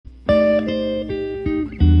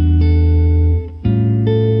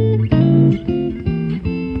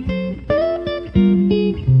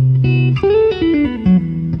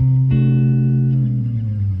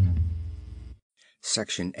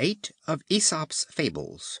Section 8 of Aesop's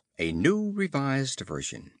Fables, a new revised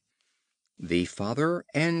version. The Father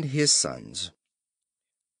and His Sons.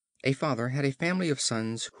 A father had a family of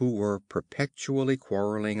sons who were perpetually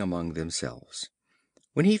quarreling among themselves.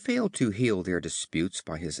 When he failed to heal their disputes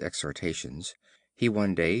by his exhortations, he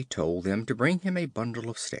one day told them to bring him a bundle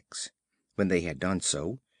of sticks. When they had done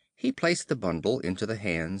so, he placed the bundle into the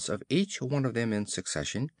hands of each one of them in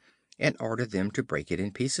succession, and ordered them to break it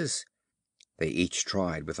in pieces. They each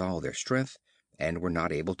tried with all their strength, and were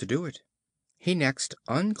not able to do it. He next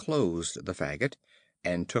unclosed the faggot,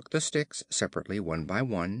 and took the sticks separately one by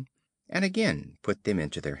one, and again put them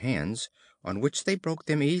into their hands, on which they broke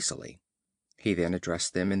them easily. He then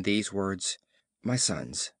addressed them in these words: "My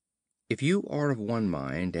sons, if you are of one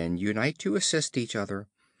mind, and unite to assist each other,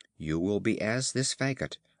 you will be as this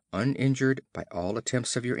faggot, uninjured by all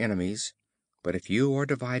attempts of your enemies; but if you are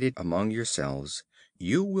divided among yourselves,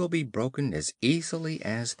 you will be broken as easily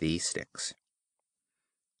as these sticks."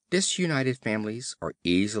 Disunited families are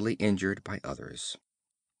easily injured by others.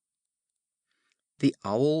 The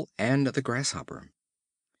Owl and the Grasshopper.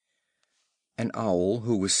 An Owl,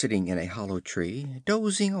 who was sitting in a hollow tree,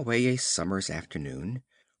 dozing away a summer's afternoon,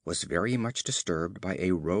 was very much disturbed by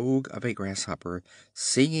a rogue of a Grasshopper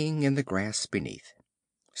singing in the grass beneath.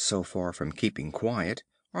 So far from keeping quiet,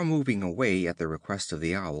 or moving away at the request of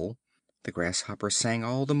the Owl, the Grasshopper sang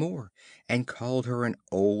all the more, and called her an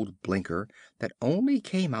old blinker that only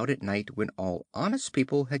came out at night when all honest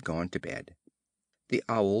people had gone to bed. The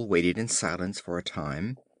Owl waited in silence for a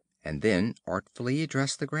time, and then artfully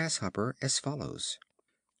addressed the Grasshopper as follows: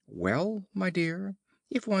 "Well, my dear,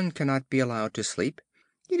 if one cannot be allowed to sleep,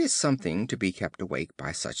 it is something to be kept awake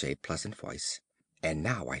by such a pleasant voice. And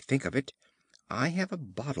now I think of it, I have a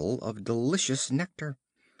bottle of delicious nectar.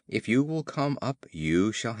 If you will come up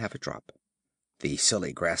you shall have a drop." The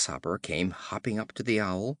silly Grasshopper came hopping up to the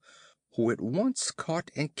Owl, who at once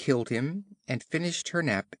caught and killed him, and finished her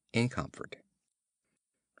nap in comfort.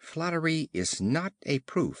 Flattery is not a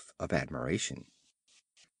proof of admiration.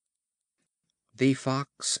 The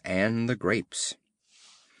Fox and the Grapes.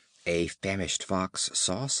 A famished Fox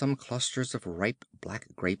saw some clusters of ripe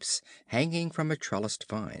black grapes hanging from a trellised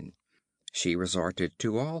vine. She resorted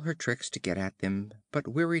to all her tricks to get at them, but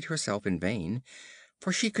wearied herself in vain,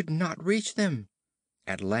 for she could not reach them.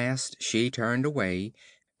 At last she turned away,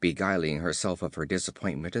 beguiling herself of her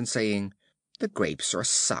disappointment, and saying, "The grapes are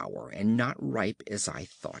sour, and not ripe as I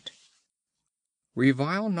thought."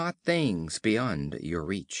 Revile not things beyond your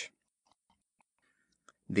reach.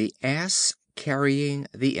 The Ass carrying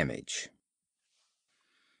the Image.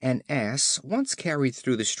 An Ass once carried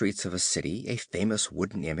through the streets of a city a famous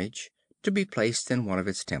wooden image, to be placed in one of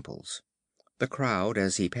its temples. The crowd,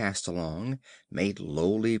 as he passed along, made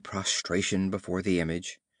lowly prostration before the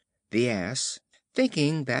image. The Ass,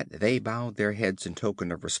 thinking that they bowed their heads in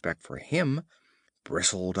token of respect for him,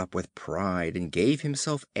 bristled up with pride, and gave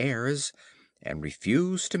himself airs, and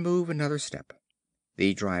refused to move another step.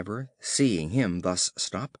 The driver, seeing him thus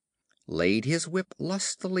stop, laid his whip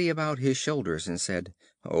lustily about his shoulders, and said: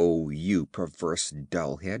 "Oh, you perverse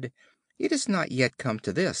dullhead! It is not yet come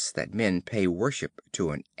to this, that men pay worship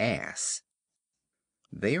to an Ass."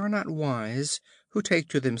 They are not wise who take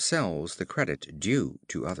to themselves the credit due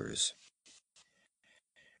to others.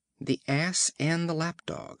 The Ass and the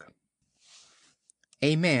Lapdog.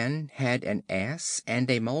 A man had an Ass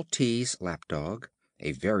and a Maltese Lapdog,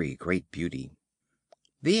 a very great beauty.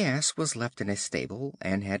 The Ass was left in a stable,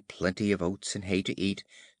 and had plenty of oats and hay to eat,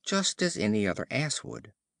 just as any other Ass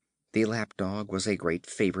would. The Lapdog was a great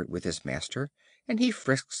favorite with his master, and he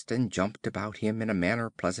frisked and jumped about him in a manner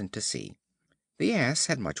pleasant to see. The Ass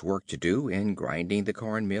had much work to do in grinding the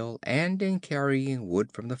corn mill, and in carrying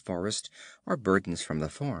wood from the forest, or burdens from the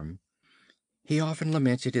farm. He often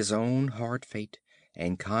lamented his own hard fate,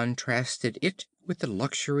 and contrasted it with the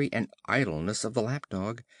luxury and idleness of the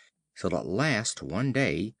Lapdog, till at last one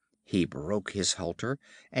day he broke his halter,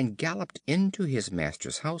 and galloped into his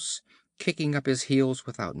master's house, kicking up his heels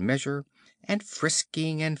without measure, and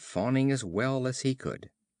frisking and fawning as well as he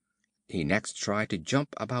could. He next tried to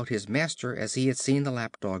jump about his master as he had seen the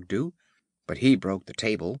Lapdog do, but he broke the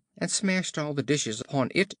table, and smashed all the dishes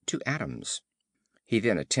upon it to atoms. He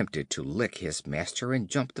then attempted to lick his master, and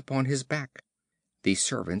jumped upon his back. The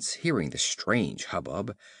servants, hearing the strange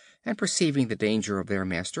hubbub, and perceiving the danger of their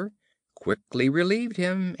master, quickly relieved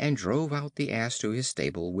him, and drove out the Ass to his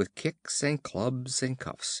stable with kicks and clubs and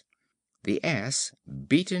cuffs. The Ass,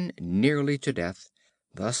 beaten nearly to death,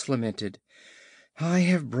 thus lamented: "I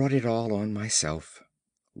have brought it all on myself.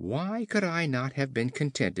 Why could I not have been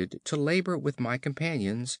contented to labor with my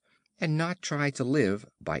companions, and not try to live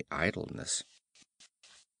by idleness?"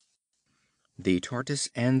 The Tortoise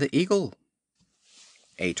and the Eagle.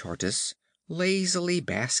 A Tortoise, lazily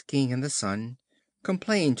basking in the sun,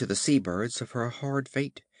 complained to the sea birds of her hard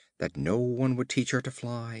fate, that no one would teach her to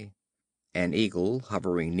fly. An Eagle,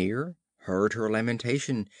 hovering near, heard her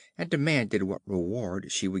lamentation, and demanded what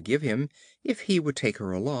reward she would give him if he would take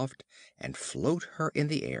her aloft and float her in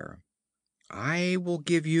the air. "I will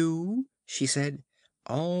give you," she said,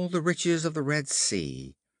 "all the riches of the Red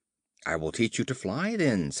Sea." "I will teach you to fly,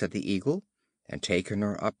 then," said the Eagle, and taking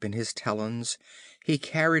her up in his talons, he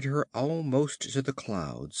carried her almost to the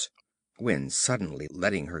clouds, when, suddenly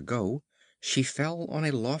letting her go, she fell on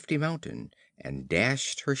a lofty mountain and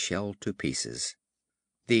dashed her shell to pieces.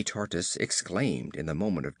 The Tortoise exclaimed in the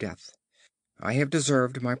moment of death, "I have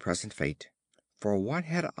deserved my present fate, for what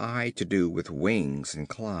had I to do with wings and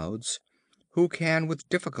clouds, who can with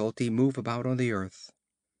difficulty move about on the earth?"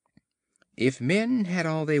 If men had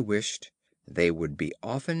all they wished, they would be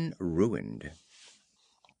often ruined.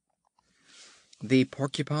 The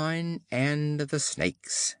Porcupine and the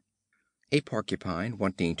Snakes. A Porcupine,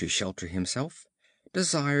 wanting to shelter himself,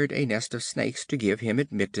 desired a nest of Snakes to give him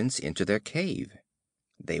admittance into their cave.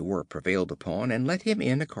 They were prevailed upon, and let him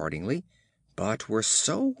in accordingly, but were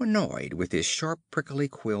so annoyed with his sharp prickly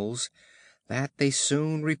quills that they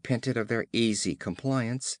soon repented of their easy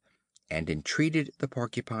compliance, and entreated the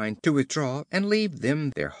Porcupine to withdraw and leave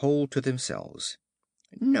them their hold to themselves.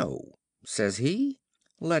 "No," says he,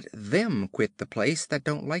 "let them quit the place that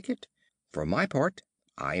don't like it. For my part,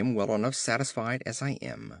 I am well enough satisfied as I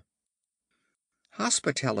am."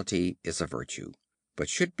 Hospitality is a virtue, but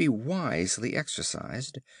should be wisely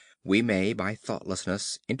exercised. We may, by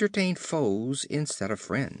thoughtlessness, entertain foes instead of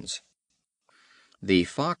friends. The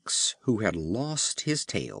Fox who had lost his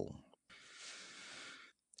tail.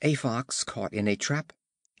 A Fox, caught in a trap,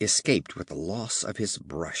 escaped with the loss of his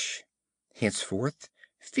brush. Henceforth,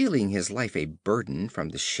 feeling his life a burden from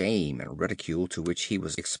the shame and ridicule to which he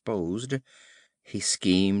was exposed, he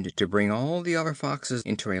schemed to bring all the other Foxes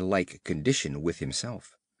into a like condition with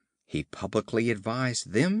himself. He publicly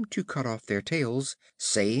advised them to cut off their tails,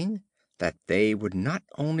 saying that they would not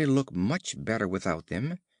only look much better without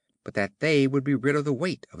them, but that they would be rid of the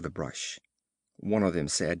weight of the brush. One of them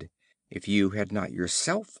said, "If you had not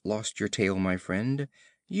yourself lost your tail, my friend,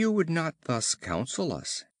 you would not thus counsel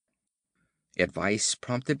us." Advice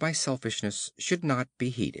prompted by selfishness should not be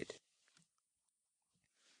heeded.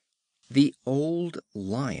 The Old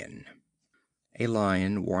Lion. A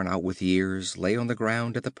Lion, worn out with years, lay on the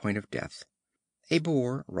ground at the point of death. A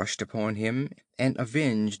Boar rushed upon him, and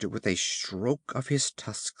avenged with a stroke of his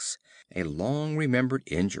tusks a long remembered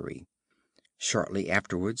injury. Shortly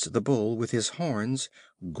afterwards the Bull, with his horns,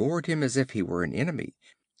 gored him as if he were an enemy.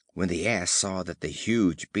 When the Ass saw that the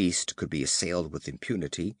huge beast could be assailed with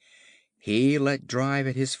impunity, he let drive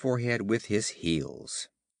at his forehead with his heels.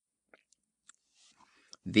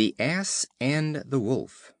 The Ass and the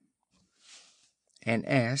Wolf. An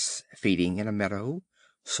Ass, feeding in a meadow,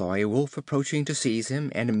 saw a Wolf approaching to seize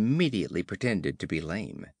him, and immediately pretended to be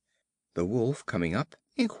lame. The Wolf, coming up,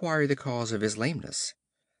 inquired the cause of his lameness.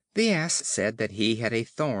 The Ass said that he had a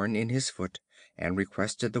thorn in his foot, and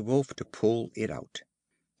requested the Wolf to pull it out.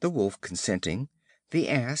 The Wolf consenting, the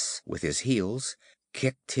Ass, with his heels,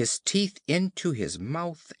 kicked his teeth into his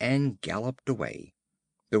mouth, and galloped away.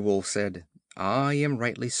 The Wolf said, "I am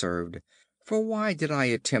rightly served, for why did I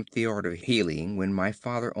attempt the art of healing when my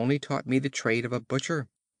father only taught me the trade of a butcher?"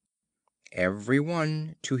 Every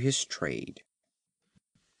one to his trade.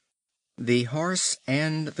 The Horse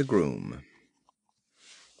and the Groom.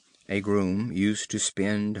 A Groom used to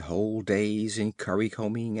spend whole days in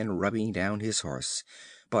currycombing and rubbing down his horse,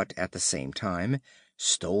 but at the same time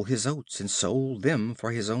stole his oats and sold them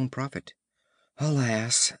for his own profit.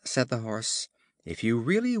 "Alas," said the Horse, "if you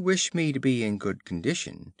really wish me to be in good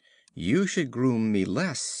condition, you should groom me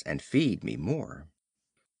less and feed me more."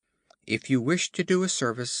 If you wish to do a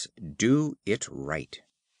service, do it right.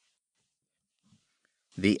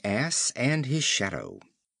 The Ass and his Shadow.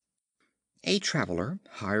 A Traveler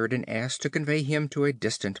hired an Ass to convey him to a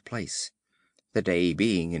distant place. The day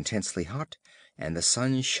being intensely hot, and the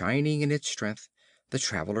sun shining in its strength, the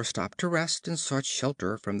Traveler stopped to rest, and sought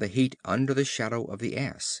shelter from the heat under the shadow of the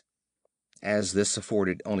Ass. As this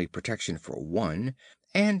afforded only protection for one,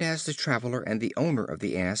 and as the Traveler and the owner of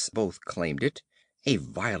the Ass both claimed it, a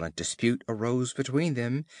violent dispute arose between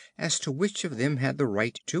them as to which of them had the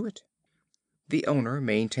right to it. The owner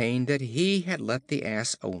maintained that he had let the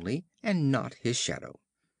Ass only, and not his shadow.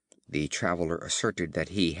 The Traveler asserted that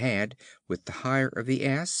he had, with the hire of the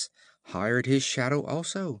Ass, hired his shadow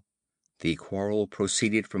also. The quarrel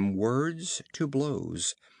proceeded from words to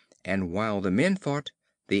blows, and while the men fought,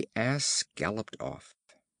 The Ass galloped off.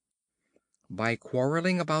 By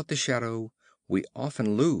quarreling about the shadow, we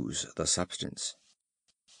often lose the substance.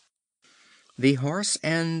 The Horse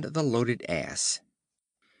and the Loaded Ass.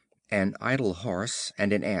 An idle Horse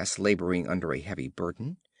and an Ass laboring under a heavy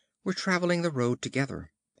burden were traveling the road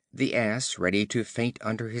together. The Ass, ready to faint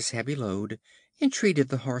under his heavy load, entreated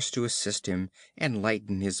the Horse to assist him and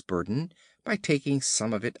lighten his burden by taking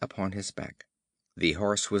some of it upon his back. The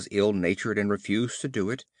Horse was ill natured and refused to do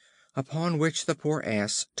it, upon which the poor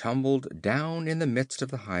Ass tumbled down in the midst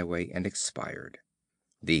of the highway and expired.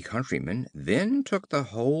 The Countryman then took the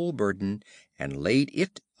whole burden and laid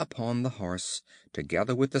it upon the Horse,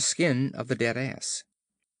 together with the skin of the dead Ass.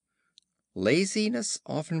 Laziness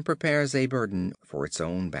often prepares a burden for its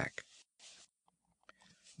own back.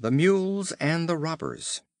 The Mules and the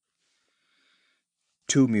Robbers.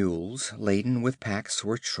 Two Mules laden with packs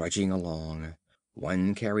were trudging along.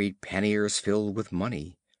 One carried panniers filled with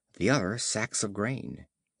money, the other sacks of grain.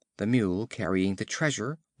 The Mule carrying the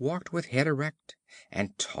treasure walked with head erect,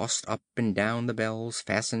 and tossed up and down the bells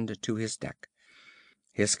fastened to his neck.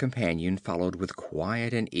 His companion followed with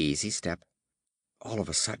quiet and easy step. All of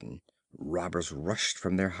a sudden robbers rushed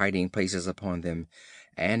from their hiding places upon them,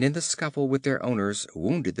 and in the scuffle with their owners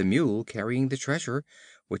wounded the Mule carrying the treasure,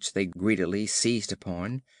 which they greedily seized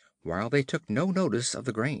upon, while they took no notice of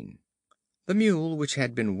the grain. The Mule which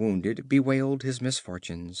had been wounded bewailed his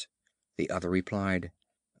misfortunes. The other replied,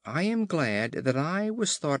 "I am glad that I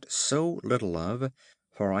was thought so little of,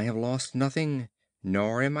 for I have lost nothing,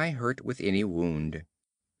 nor am I hurt with any wound."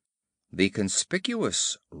 The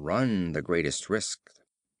conspicuous run the greatest risk.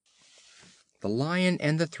 The Lion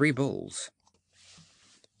and the Three Bulls.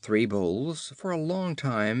 Three Bulls for a long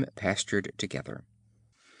time pastured together.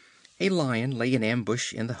 A Lion lay in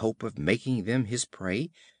ambush in the hope of making them his prey,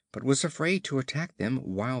 but was afraid to attack them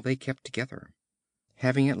while they kept together.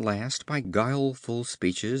 Having at last, by guileful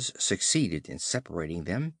speeches, succeeded in separating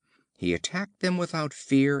them, he attacked them without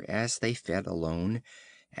fear as they fed alone,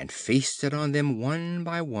 and feasted on them one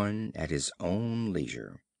by one at his own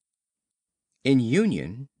leisure. In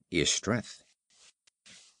union is strength.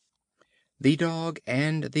 The Dog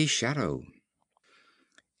and the Shadow.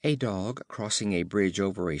 A Dog, crossing a bridge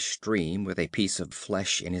over a stream with a piece of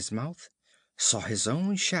flesh in his mouth, saw his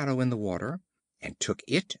own shadow in the water, and took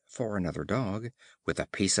it for another Dog, with a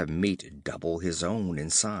piece of meat double his own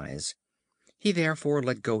in size. He therefore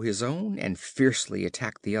let go his own, and fiercely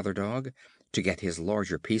attacked the other Dog, to get his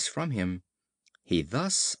larger piece from him. He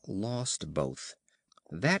thus lost both: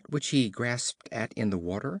 that which he grasped at in the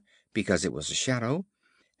water, because it was a shadow,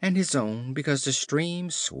 and his own, because the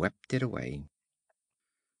stream swept it away.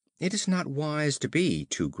 It is not wise to be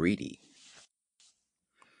too greedy.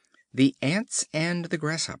 The Ants and the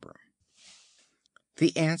Grasshopper.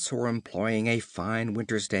 The Ants were employing a fine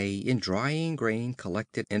winter's day in drying grain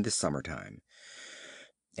collected in the summer time.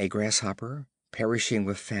 A Grasshopper, perishing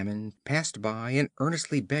with famine, passed by and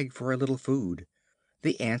earnestly begged for a little food.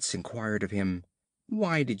 The Ants inquired of him,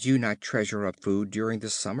 "Why did you not treasure up food during the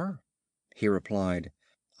summer?" He replied,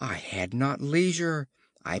 "I had not leisure.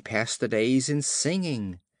 I passed the days in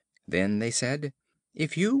singing." Then they said,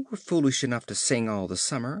 "If you were foolish enough to sing all the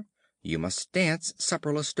summer, you must dance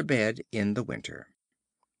supperless to bed in the winter."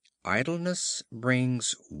 Idleness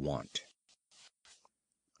brings want.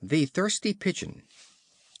 The Thirsty Pigeon.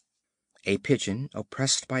 A Pigeon,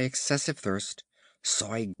 oppressed by excessive thirst,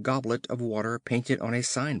 saw a goblet of water painted on a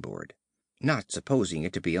signboard. Not supposing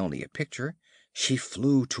it to be only a picture, she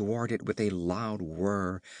flew toward it with a loud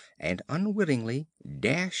whir, and unwittingly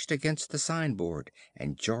dashed against the signboard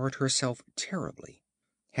and jarred herself terribly.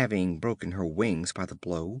 Having broken her wings by the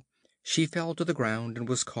blow, she fell to the ground and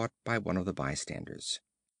was caught by one of the bystanders.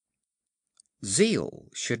 Zeal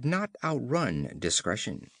should not outrun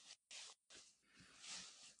discretion.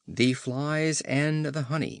 The Flies and the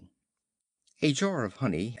Honey. A jar of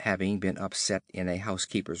honey having been upset in a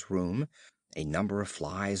housekeeper's room, a number of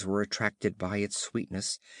Flies were attracted by its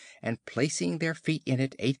sweetness, and placing their feet in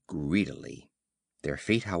it, ate greedily. Their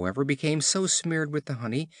feet, however, became so smeared with the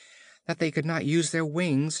honey that they could not use their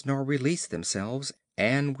wings nor release themselves,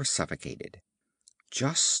 and were suffocated.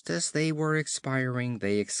 Just as they were expiring,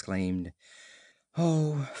 they exclaimed,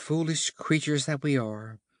 "Oh, foolish creatures that we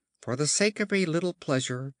are! For the sake of a little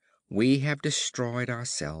pleasure, we have destroyed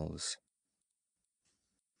ourselves."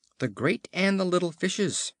 The Great and the Little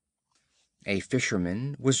Fishes. A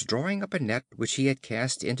Fisherman was drawing up a net which he had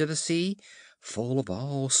cast into the sea, full of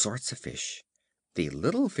all sorts of fish. The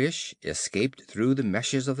little fish escaped through the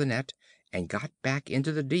meshes of the net, and got back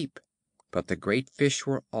into the deep, but the great fish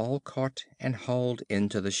were all caught and hauled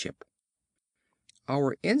into the ship.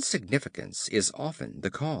 Our insignificance is often the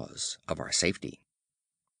cause of our safety.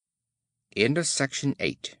 Section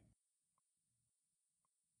 9